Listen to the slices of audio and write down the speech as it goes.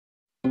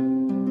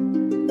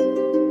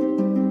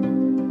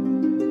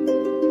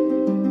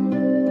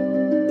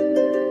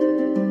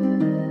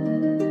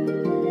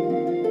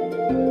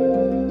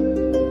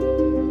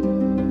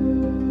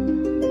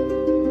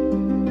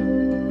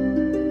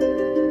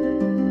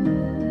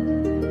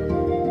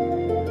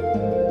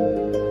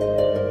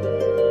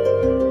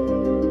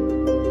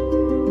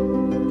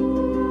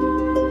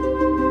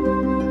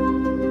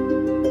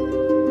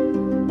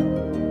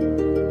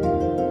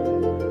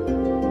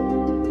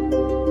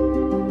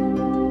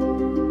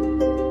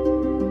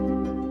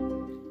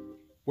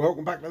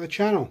welcome back to the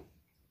channel.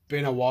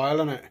 Been a while,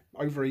 hasn't it?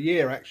 Over a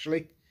year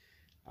actually.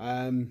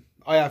 I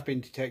have been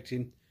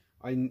detecting,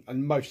 and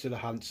most of the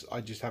hunts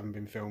I just haven't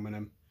been filming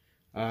them.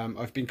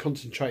 I've been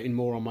concentrating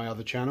more on my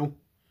other channel,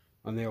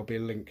 and there'll be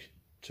a link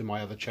to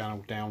my other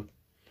channel down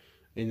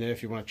in there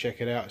if you want to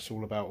check it out. It's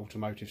all about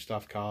automotive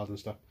stuff, cars and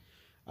stuff.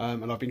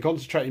 And I've been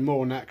concentrating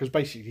more on that because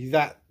basically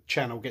that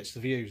channel gets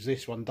the views,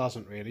 this one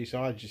doesn't really,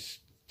 so I just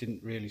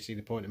didn't really see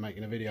the point of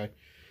making a video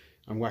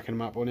and whacking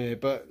them up on here.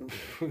 But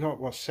we've got,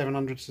 what,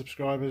 700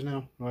 subscribers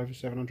now? Over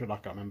 700? I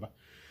can't remember.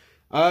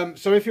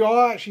 So if you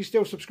are actually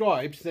still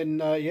subscribed, then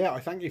yeah, I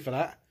thank you for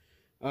that,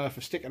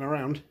 for sticking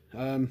around. So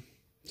I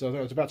thought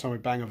it was about time we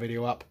bang a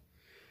video up.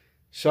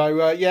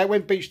 So yeah, I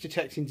went beach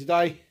detecting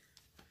today,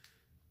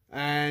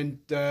 and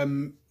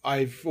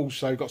I've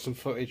also got some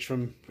footage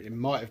from, it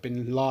might have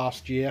been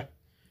last year,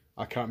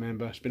 I can't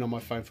remember, it's been on my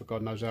phone for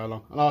God knows how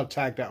long, and I'll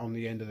tag that on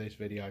the end of this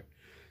video.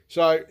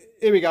 So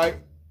here we go,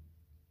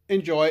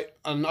 enjoy,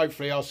 and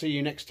hopefully I'll see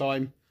you next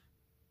time,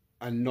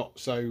 and not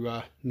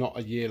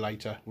a year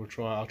later.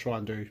 I'll try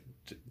and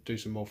do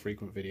some more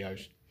frequent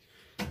videos.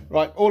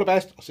 Right, all the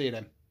best, I'll see you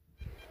then.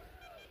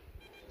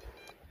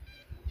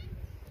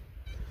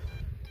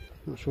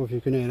 Not sure if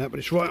you can hear that, but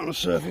it's right on the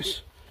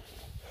surface.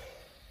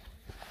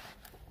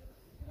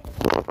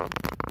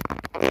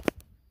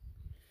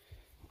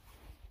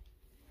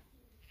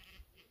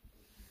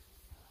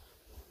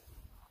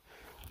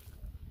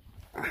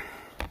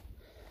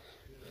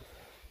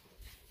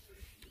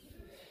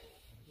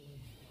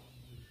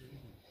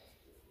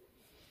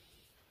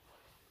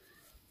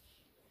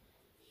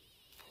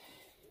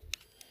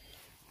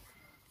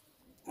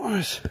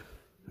 Nice.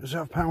 Is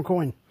that a pound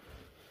coin?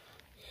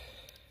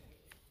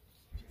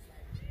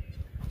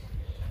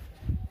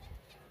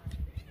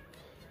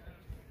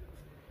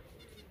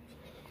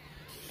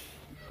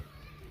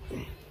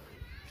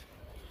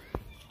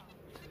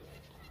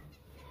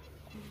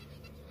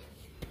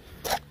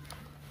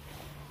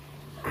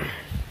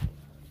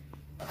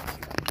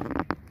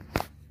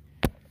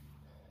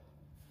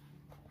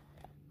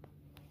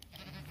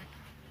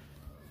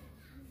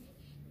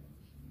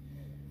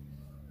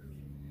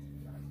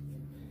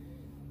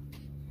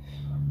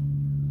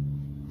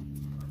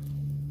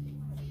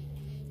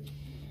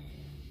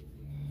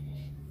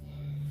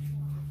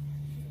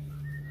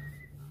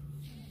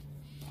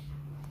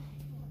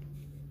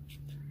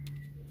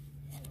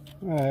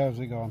 How's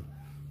it gone?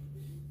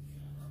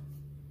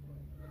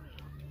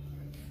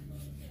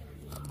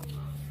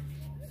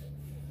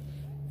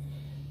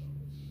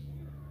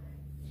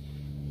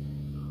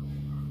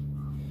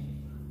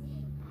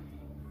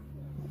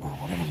 Oh,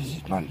 whatever it is,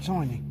 it's bloody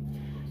tiny.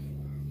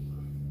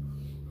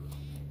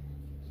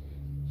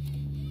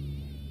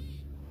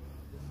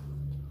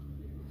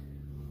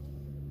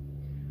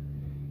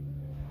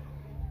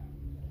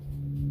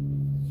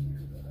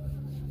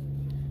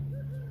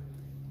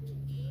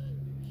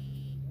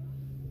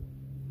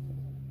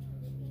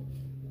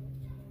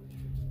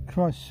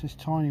 Christ, it's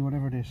tiny,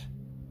 whatever it is.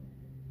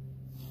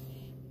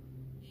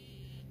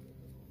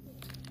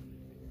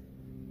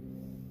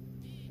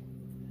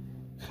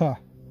 Huh.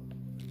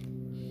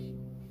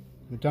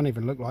 It doesn't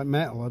even look like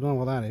metal, I don't know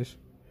what that is.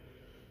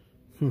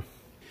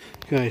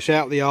 Okay, it's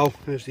out the hole.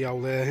 There's the hole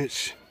there.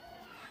 It's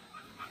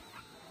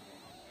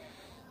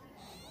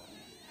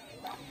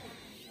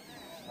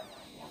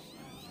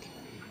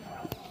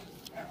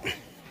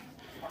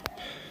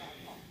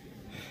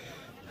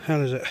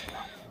hell is it?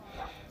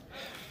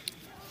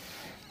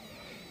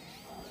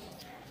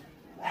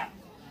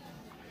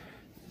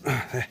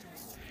 There.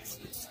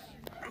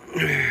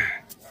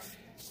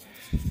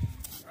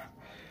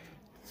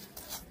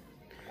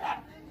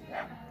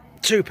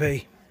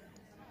 2p.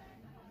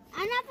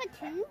 Another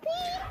 2p?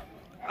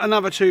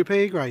 Another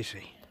 2p,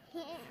 Gracie.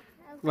 Yeah,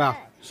 okay. Well,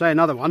 say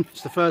another one.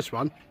 It's the first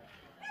one.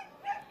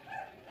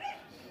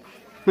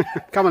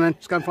 Come on then,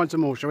 let's go and find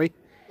some more, shall we?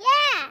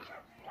 Yeah!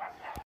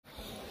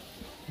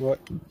 Right.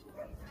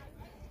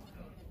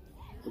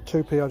 The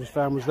 2p I just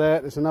found was there.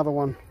 There's another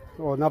one,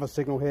 or another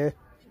signal here.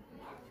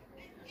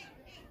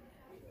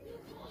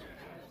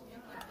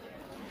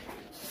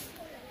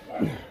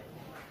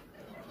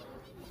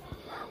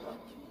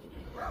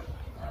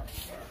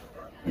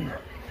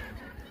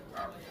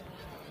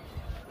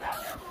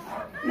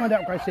 Wind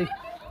up, Gracie.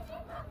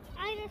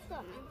 I just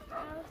got my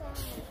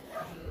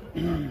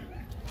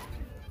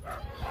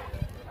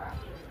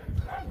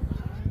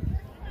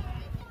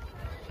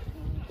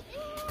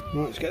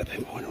Right, let's get a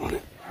pinpointer on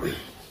it.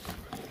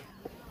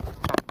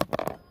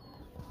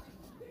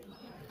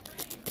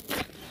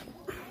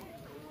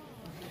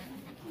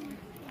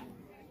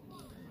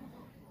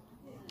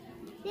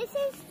 This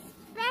is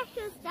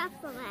special stuff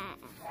for it.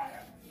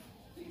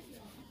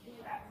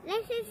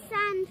 This is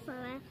sand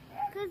for it,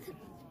 because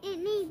it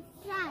needs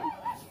sand.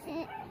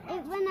 It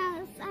ran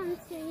out of sand,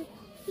 so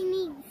he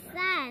needs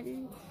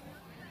sand.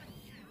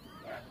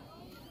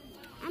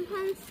 And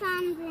put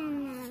sand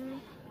in there,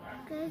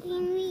 because he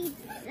needs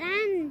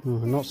sand. Oh,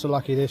 not so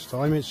lucky this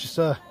time. It's just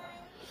a,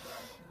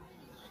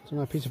 I don't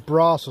know, a piece of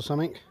brass or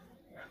something.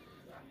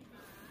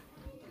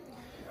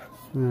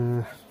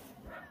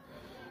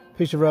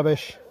 Piece of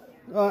rubbish.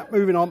 Right,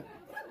 moving on.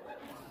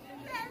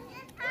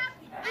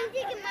 I'm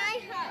digging my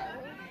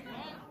hole.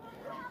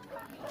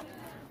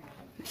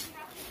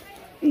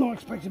 Not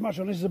expecting much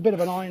on this. Is a bit of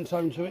an iron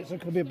tone to it, so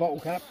it could be a bottle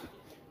cap.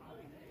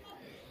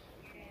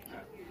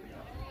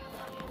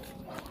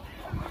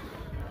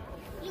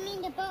 You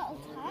mean the bottle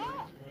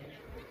top?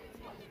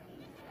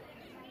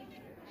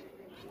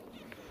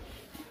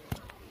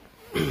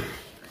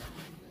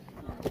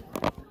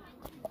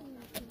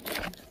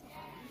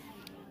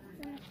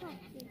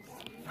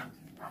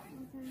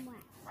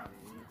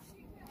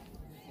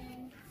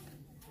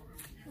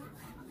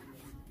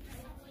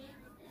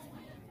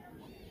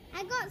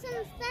 I got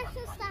some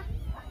special stuff.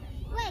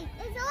 Wait,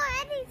 there's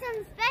already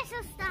some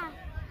special stuff.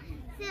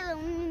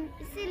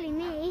 Silly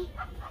me.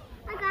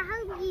 Like, I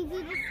hope you do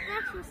the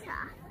special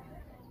stuff.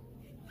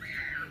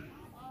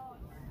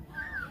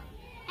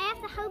 I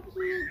have to hope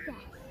you need this.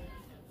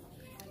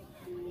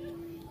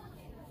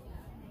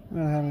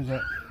 Where the hell is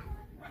it?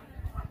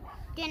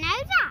 Don't know,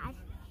 Dad.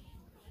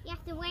 You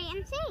have to wait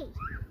and see.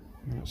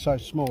 It's so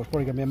small, it's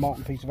probably going to be a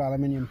molten piece of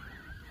aluminium.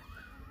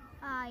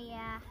 Oh,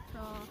 yeah,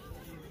 sure.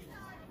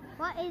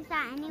 What is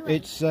that anyway?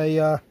 It's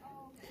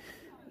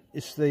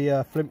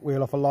the flint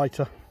wheel off a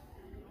lighter.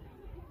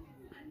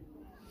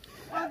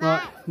 Oh,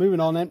 Right, moving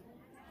on then.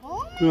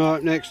 Oh,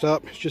 Right, next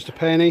up, it's just a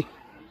penny. a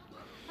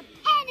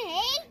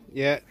penny?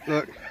 Yeah,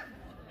 look.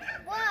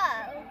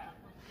 Whoa.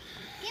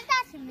 Give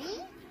that to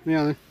me.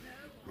 Yeah then.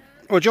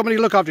 Oh, do you want me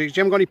to look after you? 'Cause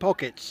you haven't got any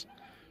pockets.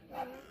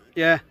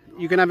 Yeah,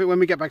 you can have it when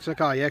we get back to the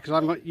car, yeah?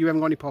 Because you haven't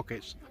got any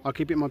pockets. I'll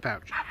keep it in my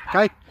pouch.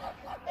 Okay?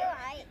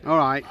 Alright.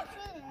 Alright.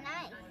 That's really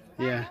nice.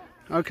 Yeah.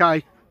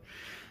 Okay.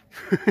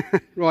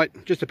 Right,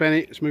 just a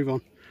penny. Let's move on.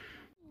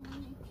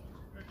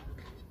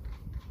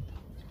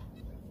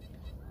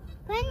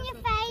 Put in your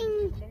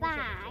phone's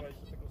bag.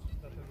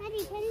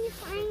 Daddy, put in your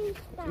phone's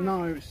bag.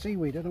 No, it's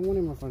seaweed. I don't want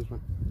it in my phone's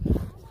bag.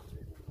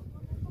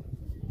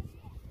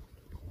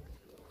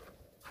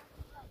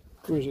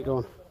 Where is it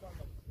gone?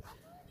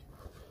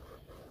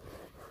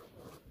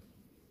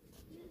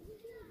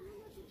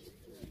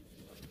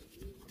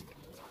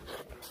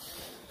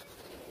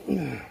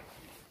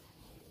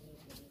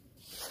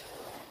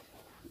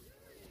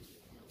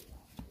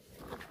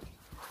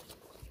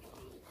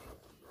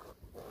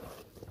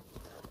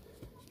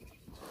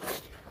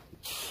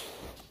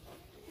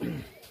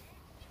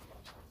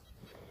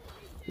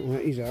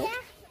 Right, he's out.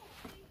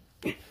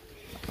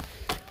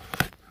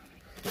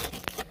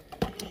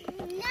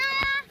 No.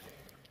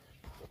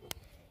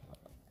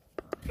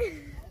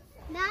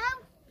 No.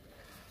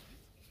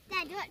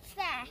 Dad, what's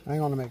there?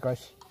 Hang on a minute,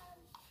 Grace.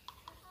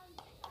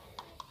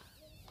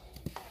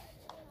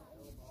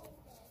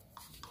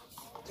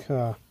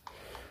 The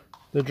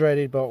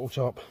dreaded bottle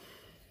top.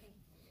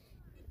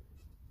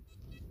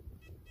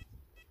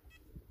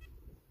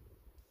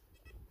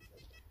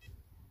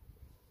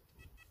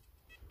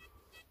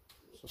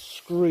 It's a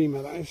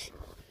screamer, that is.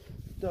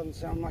 Doesn't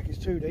sound like it's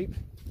too deep.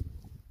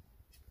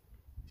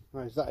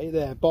 Right, is that it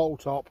there? Bottle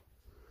top.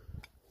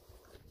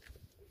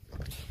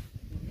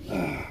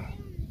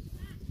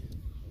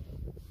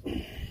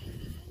 This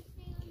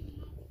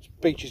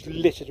beach is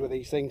littered with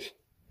these things.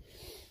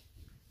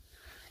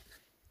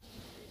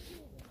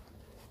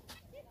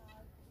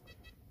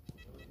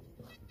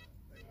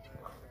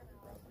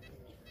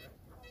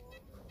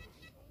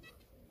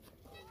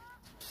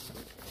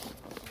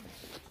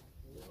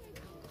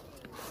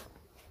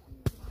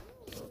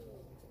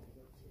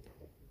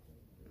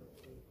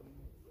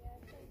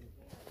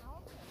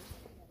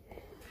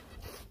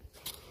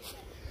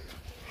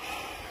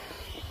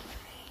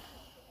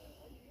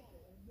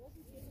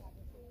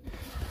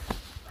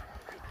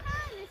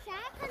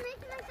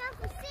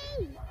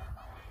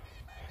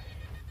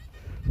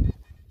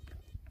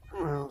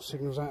 Well,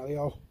 signals out of the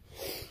hole.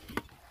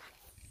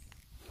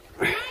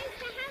 I used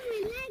to have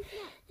my legs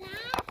up,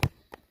 Dad.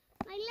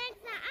 My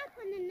legs are up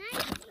on the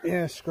night.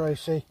 Yes,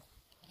 Gracie.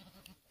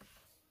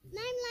 And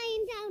I'm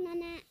lying down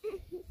on it.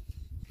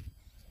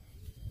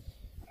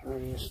 There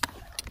he is.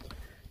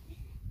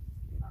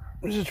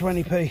 There's a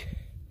 20p.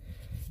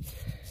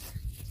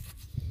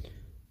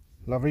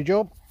 Lovely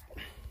job.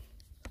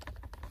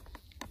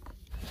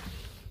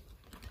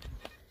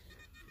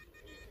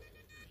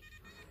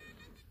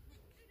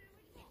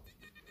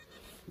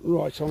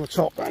 Right on the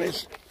top, that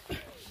is.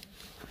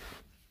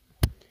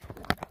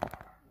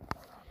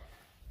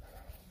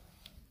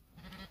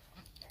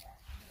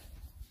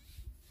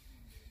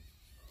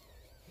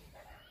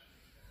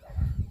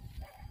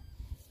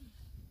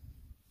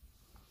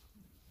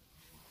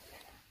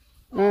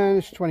 And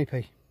it's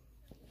 20p.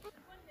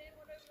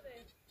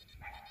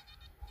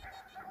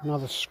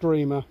 Another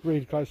screamer,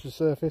 really close to the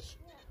surface.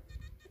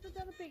 Look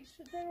at the beach,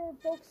 they're all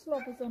bog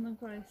slobbers on the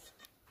Grace.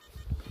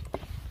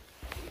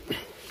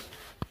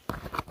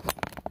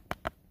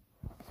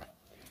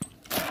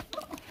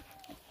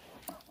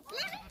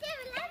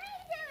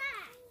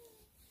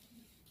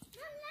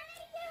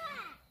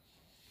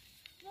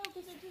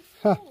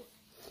 Huh.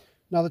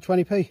 Another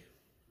 20p.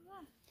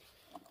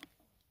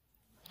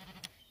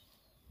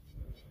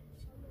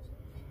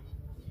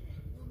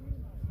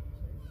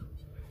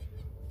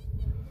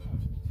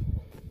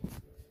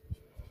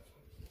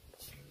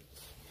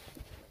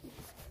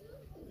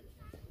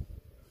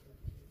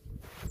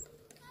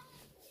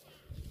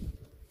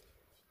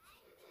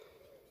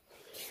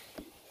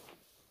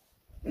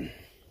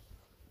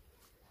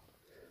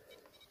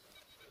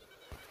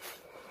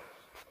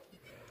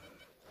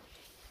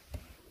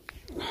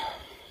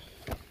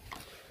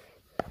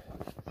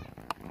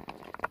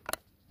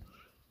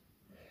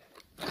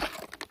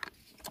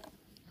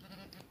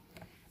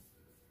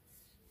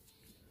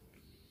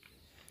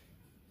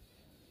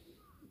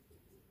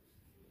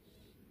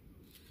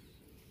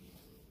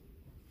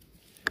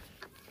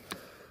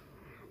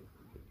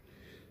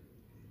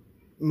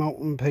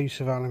 molten piece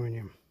of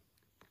aluminium.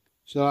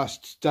 So that's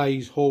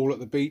today's haul at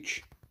the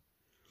beach.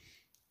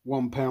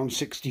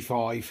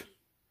 £1.65,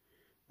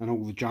 and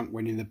all the junk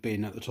went in the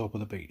bin at the top of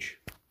the beach.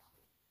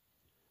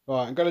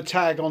 Right, I'm going to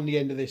tag on the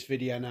end of this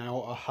video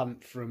now a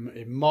hunt from,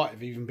 it might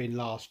have even been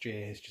last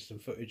year. It's just some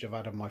footage I've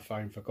had on my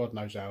phone for God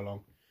knows how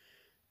long.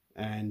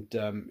 And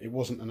it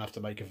wasn't enough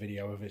to make a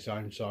video of its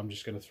own, so I'm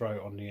just going to throw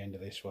it on the end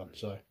of this one.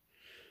 So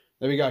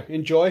there we go.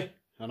 Enjoy,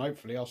 and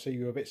hopefully I'll see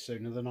you a bit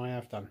sooner than I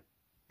have done.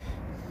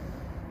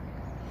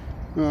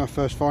 Our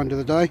first find of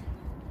the day,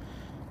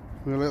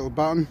 with a little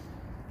button.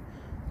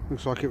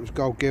 Looks like it was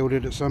gold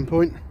gilded at some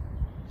point.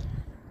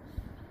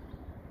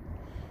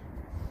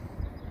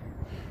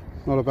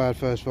 Not a bad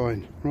first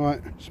find.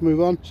 Right, let's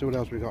move on, see what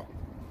else we got.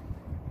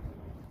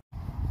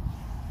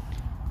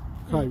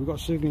 Okay, we've got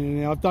signalling in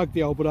here. I've dug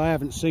the hole, but I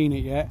haven't seen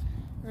it yet.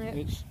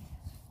 Yep.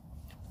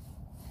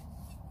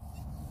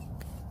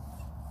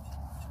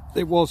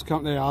 It was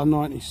coming there,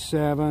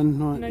 97,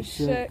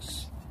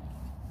 96.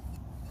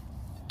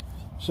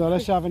 So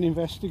let's have an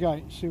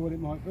investigate, see what it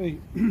might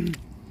be.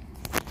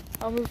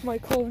 I'll move my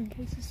calling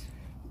cases.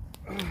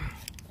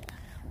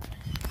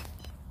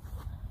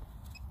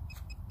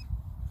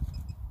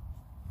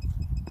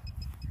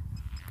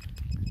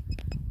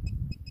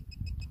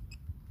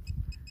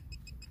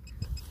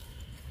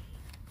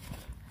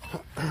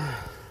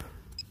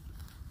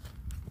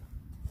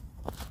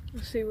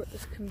 Let's see what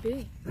this can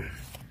be.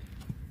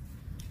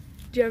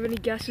 Do you have any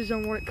guesses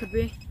on what it could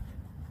be?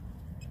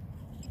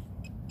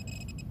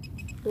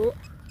 Oh.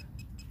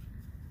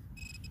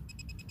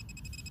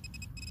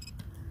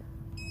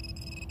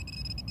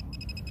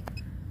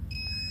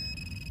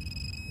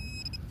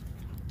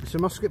 It's a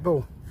musket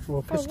ball, or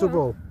a pistol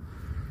ball.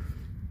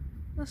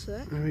 That's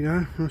it. There we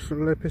go, nice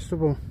little pistol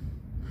ball.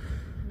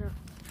 No.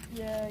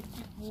 Yeah,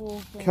 keep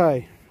walking.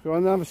 Okay, got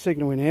another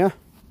signal in here.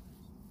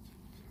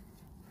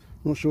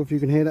 Not sure if you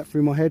can hear that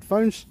through my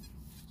headphones.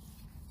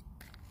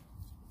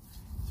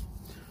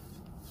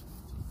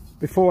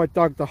 Before I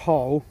dug the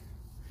hole,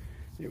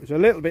 it was a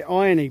little bit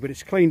irony, but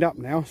it's cleaned up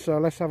now. So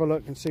let's have a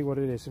look and see what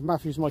it is.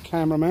 Matthew's my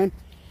cameraman.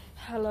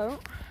 Hello.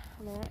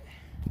 Hello.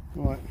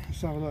 Right,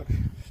 let's have a look.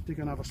 Dig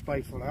another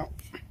spadeful out.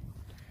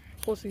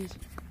 What's these?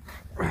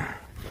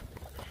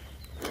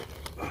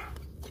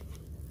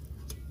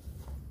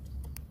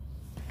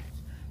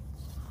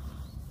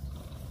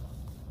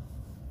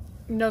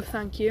 No,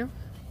 thank you.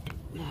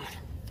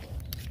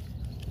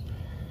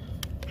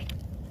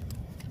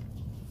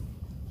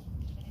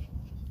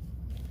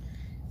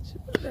 See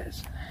what it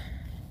is.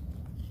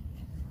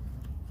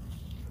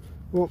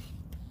 Well,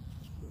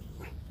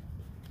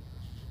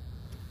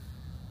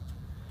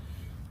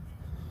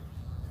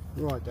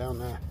 right down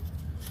there.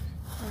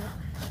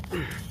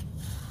 Yeah.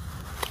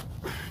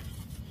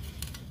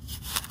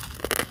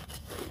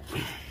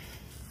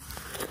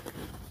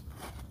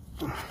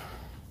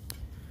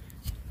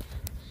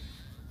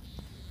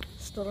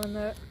 Still in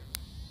there.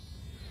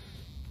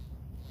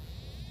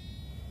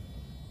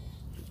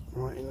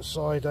 Right in the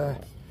side there.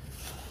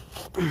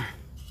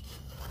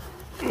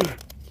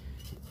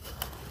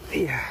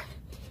 Yeah.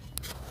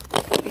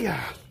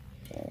 Yeah.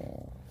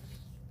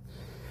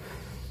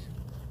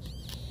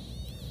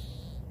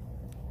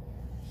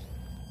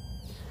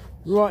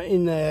 Right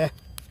in there.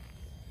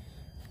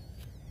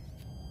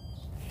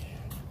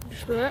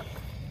 Just for that.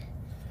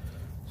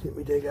 See what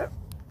we dig up.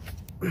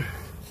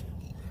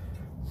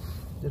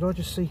 Did I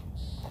just see?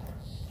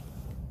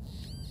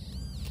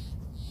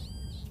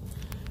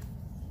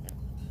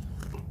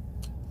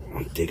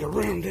 I'll dig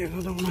around it.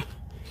 I don't want to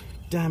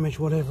damage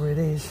whatever it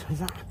is. Is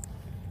that?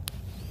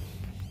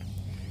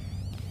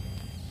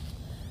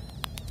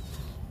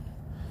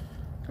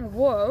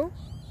 Whoa.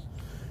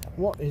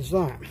 What is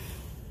that?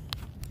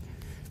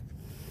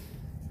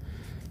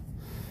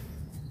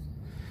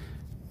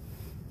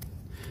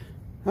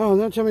 Oh,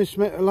 don't tell me it's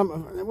a lump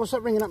of... What's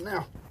that ringing up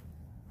now?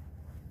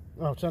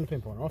 Oh, turn the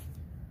pinpointer off.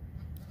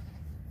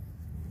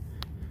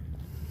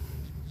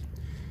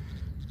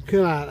 Look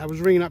at that, that was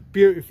ringing up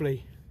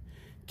beautifully.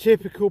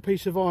 Typical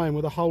piece of iron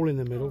with a hole in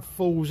the middle,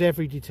 fools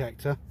every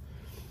detector.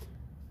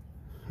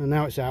 And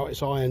now it's out,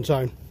 it's iron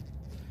tone.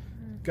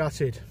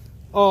 Gutted.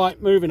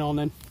 Alright, moving on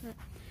then.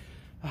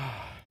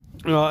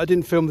 Right, I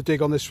didn't film the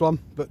dig on this one,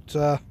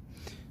 but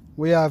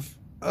we have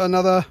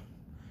another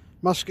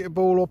musket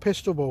ball or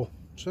pistol ball.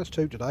 So that's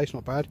two today, it's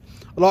not bad.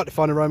 I'd like to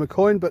find a Roman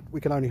coin, but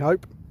we can only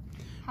hope.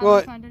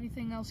 Haven't found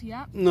anything else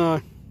yet? No,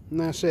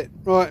 that's it.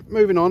 Right,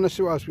 moving on, let's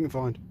see what else we can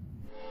find.